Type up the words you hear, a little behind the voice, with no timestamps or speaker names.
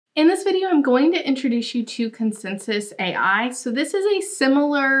In this video, I'm going to introduce you to Consensus AI. So this is a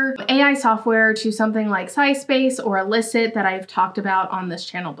similar AI software to something like SciSpace or Elicit that I've talked about on this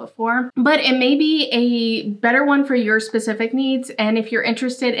channel before, but it may be a better one for your specific needs. And if you're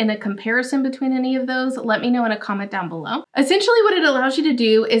interested in a comparison between any of those, let me know in a comment down below. Essentially, what it allows you to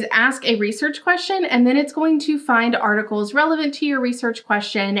do is ask a research question, and then it's going to find articles relevant to your research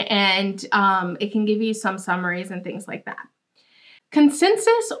question, and it can give you some summaries and things like that.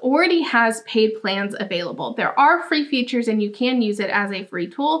 Consensus already has paid plans available. There are free features and you can use it as a free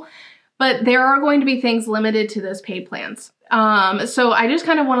tool, but there are going to be things limited to those paid plans. So I just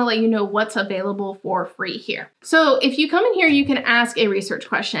kind of want to let you know what's available for free here. So if you come in here, you can ask a research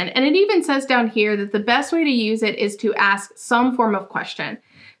question, and it even says down here that the best way to use it is to ask some form of question.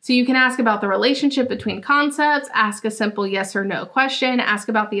 So you can ask about the relationship between concepts, ask a simple yes or no question, ask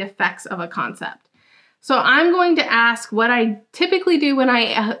about the effects of a concept. So I'm going to ask what I typically do when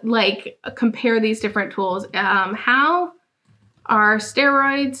I compare these different tools. How are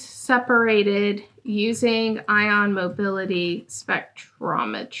steroids separated using ion mobility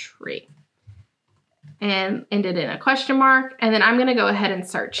spectrometry? And ended in a question mark. And then I'm going to go ahead and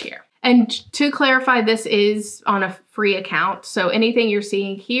search here. And to clarify, this is on a free account. So anything you're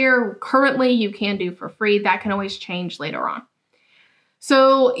seeing here currently you can do for free. That can always change later on.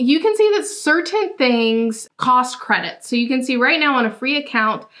 So you can see that certain things cost credits. So you can see right now on a free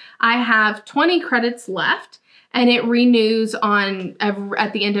account, I have 20 credits left, and it renews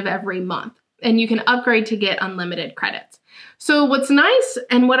at the end of every month. And you can upgrade to get unlimited credits. So what's nice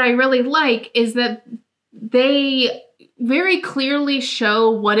and what I really like is that they very clearly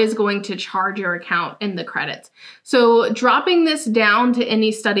show what is going to charge your account in the credits. So dropping this down to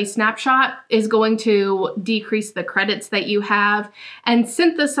any study snapshot is going to decrease the credits that you have, and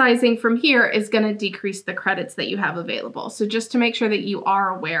synthesizing from here is going to decrease the credits that you have available. So just to make sure that you are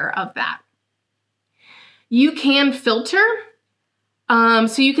aware of that. You can filter.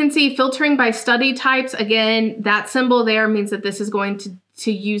 So you can see filtering by study types. Again, that symbol there means that this is going to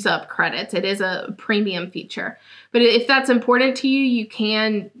use up credits. It is a premium feature. But if that's important to you, you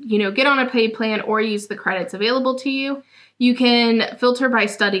can, get on a paid plan or use the credits available to you. You can filter by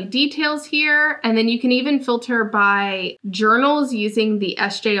study details here, and then you can even filter by journals using the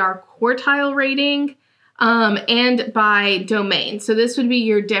SJR quartile rating, and by domain. So this would be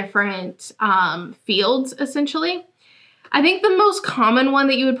your different fields, essentially. I think the most common one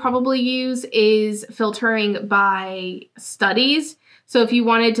that you would probably use is filtering by studies. So if you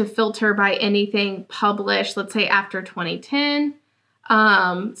wanted to filter by anything published, let's say after 2010,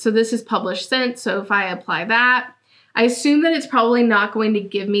 so this is published since, so if I apply that, I assume that it's probably not going to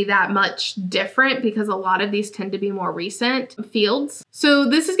give me that much different because a lot of these tend to be more recent fields. So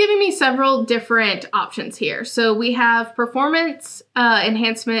this is giving me several different options here. So we have performance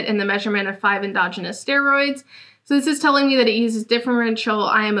enhancement in the measurement of 5 endogenous steroids. So this is telling me that it uses differential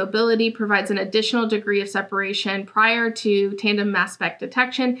ion mobility, provides an additional degree of separation prior to tandem mass spec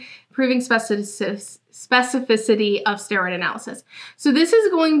detection, improving specificity of steroid analysis. So this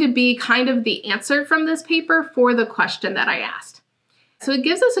is going to be kind of the answer from this paper for the question that I asked. So it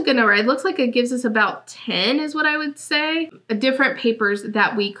gives us a good number. It looks like it gives us about 10 is what I would say, different papers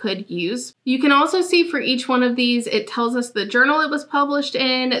that we could use. You can also see for each one of these, it tells us the journal it was published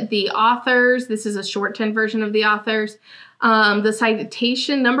in, the authors, this is a shortened version of the authors, the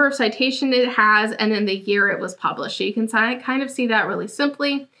citation, number of citation it has, and then the year it was published. So you can kind of see that really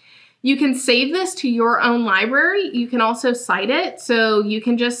simply. You can save this to your own library. You can also cite it. So you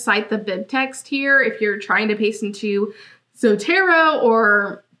can just cite the bib text here if you're trying to paste into Zotero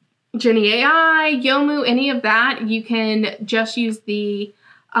or Jenny AI, Yomu, any of that. You can just use the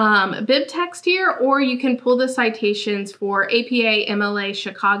bib text here, or you can pull the citations for APA, MLA,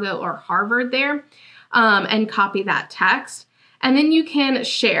 Chicago, or Harvard there and copy that text. And then you can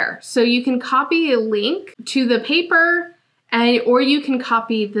share. So you can copy a link to the paper, or you can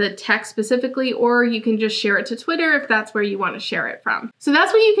copy the text specifically, or you can just share it to Twitter if that's where you want to share it from. So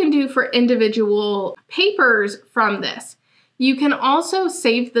that's what you can do for individual papers from this. You can also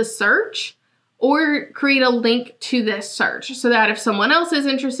save the search or create a link to this search so that if someone else is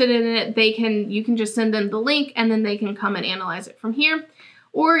interested in it, you can just send them the link and then they can come and analyze it from here.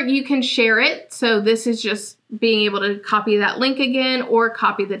 Or you can share it. So this is just being able to copy that link again, or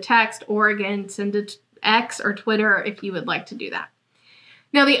copy the text, or again, send it to X or Twitter if you would like to do that.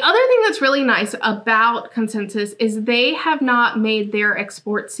 Now, the other thing that's really nice about Consensus is they have not made their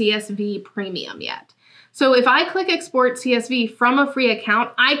export CSV premium yet. So if I click export CSV from a free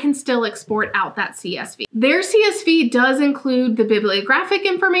account, I can still export out that CSV. Their CSV does include the bibliographic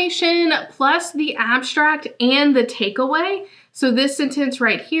information plus the abstract and the takeaway. So this sentence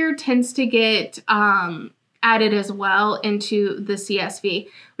right here tends to get added as well into the CSV,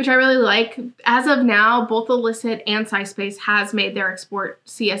 which I really like. As of now, both Elicit and SciSpace has made their export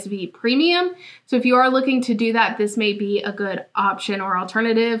CSV premium. So if you are looking to do that, this may be a good option or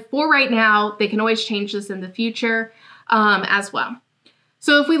alternative. For right now, they can always change this in the future as well.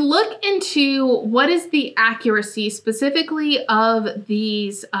 So if we look into what is the accuracy specifically of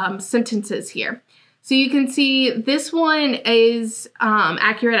these sentences here. So you can see this one is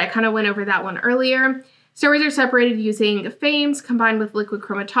accurate. I kind of went over that one earlier. Steroids are separated using FAMES combined with liquid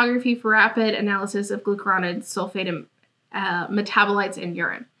chromatography for rapid analysis of glucuronide sulfate metabolites in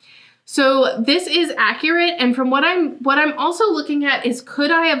urine. So this is accurate, and from what I'm also looking at is, could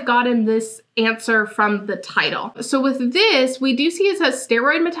I have gotten this answer from the title? So with this, we do see it says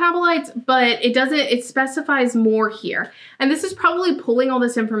steroid metabolites, but it specifies more here. And this is probably pulling all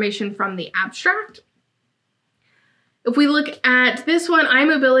this information from the abstract. If we look at this one, eye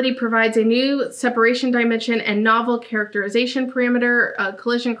mobility provides a new separation dimension and novel characterization parameter, a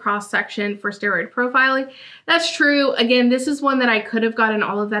collision cross-section for steroid profiling. That's true. Again, this is one that I could have gotten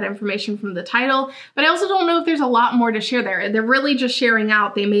all of that information from the title, but I also don't know if there's a lot more to share there. They're really just sharing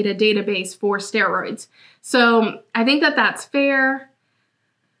out they made a database for steroids. So I think that that's fair.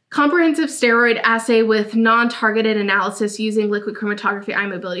 Comprehensive steroid assay with non-targeted analysis using liquid chromatography eye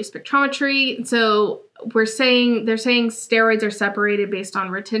mobility spectrometry. So they're saying steroids are separated based on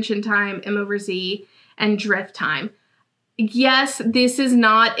retention time, M/Z, and drift time. Yes, this is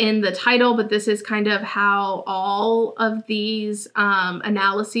not in the title, but this is kind of how all of these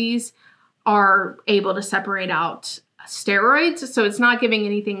analyses are able to separate out steroids. So it's not giving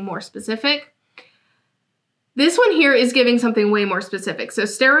anything more specific. This one here is giving something way more specific. So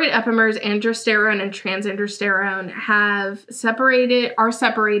steroid epimers, androsterone and transandrosterone are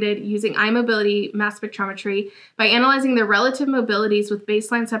separated using eye mobility mass spectrometry by analyzing their relative mobilities with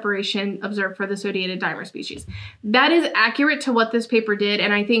baseline separation observed for the sodiated dimer species. That is accurate to what this paper did,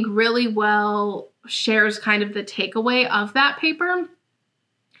 and I think really well shares kind of the takeaway of that paper.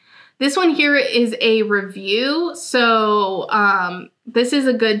 This one here is a review, so this is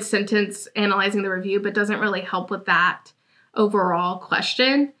a good sentence analyzing the review, but doesn't really help with that overall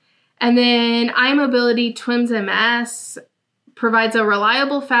question. And then eye mobility TWIMS MS provides a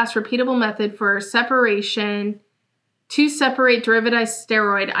reliable, fast, repeatable method for separation to separate derivatized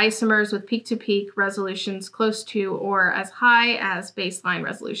steroid isomers with peak-to-peak resolutions close to or as high as baseline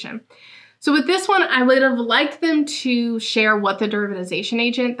resolution. So with this one, I would have liked them to share what the derivatization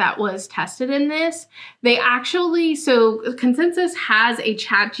agent that was tested in this. So Consensus has a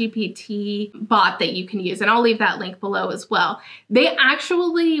ChatGPT bot that you can use, and I'll leave that link below as well. They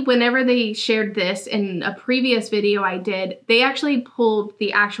actually, whenever they shared this in a previous video I did, they actually pulled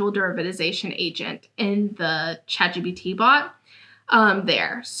the actual derivatization agent in the ChatGPT bot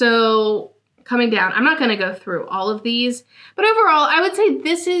there. So coming down, I'm not going to go through all of these, but overall, I would say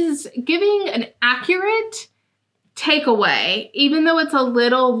this is giving an accurate takeaway, even though it's a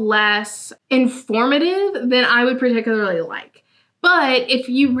little less informative than I would particularly like. But if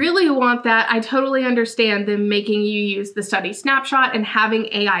you really want that, I totally understand them making you use the study snapshot and having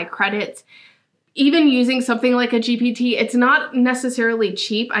AI credits. Even using something like a GPT, it's not necessarily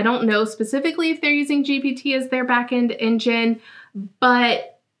cheap. I don't know specifically if they're using GPT as their backend engine, but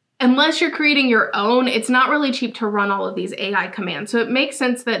unless you're creating your own, it's not really cheap to run all of these AI commands. So it makes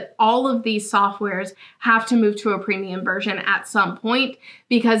sense that all of these softwares have to move to a premium version at some point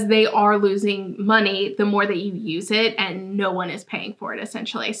because they are losing money the more that you use it and no one is paying for it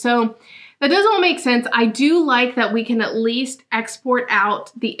essentially. So that does all make sense. I do like that we can at least export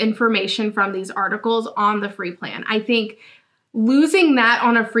out the information from these articles on the free plan. I think losing that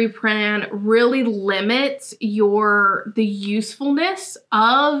on a free plan really limits the usefulness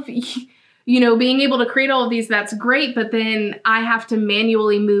of, being able to create all of these. That's great, but then I have to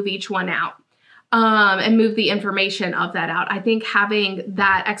manually move each one out and move the information of that out. I think having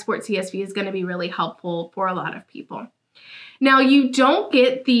that export CSV is going to be really helpful for a lot of people. Now, you don't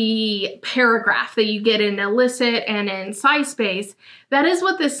get the paragraph that you get in Elicit and in SciSpace. That is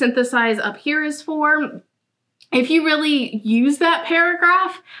what this synthesize up here is for. If you really use that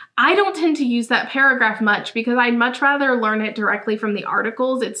paragraph, I don't tend to use that paragraph much because I'd much rather learn it directly from the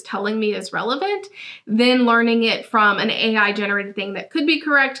articles it's telling me is relevant than learning it from an AI generated thing that could be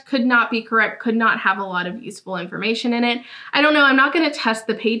correct, could not be correct, could not have a lot of useful information in it. I don't know, I'm not going to test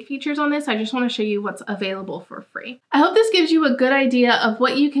the paid features on this. I just want to show you what's available for free. I hope this gives you a good idea of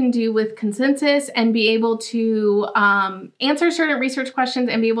what you can do with Consensus and be able to answer certain research questions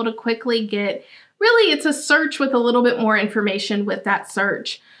and be able to quickly get, really, it's a search with a little bit more information with that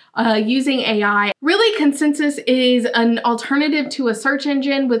search using AI. Really, Consensus is an alternative to a search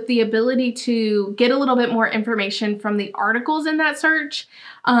engine with the ability to get a little bit more information from the articles in that search,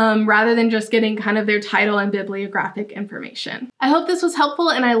 rather than just getting kind of their title and bibliographic information. I hope this was helpful,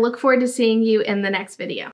 and I look forward to seeing you in the next video.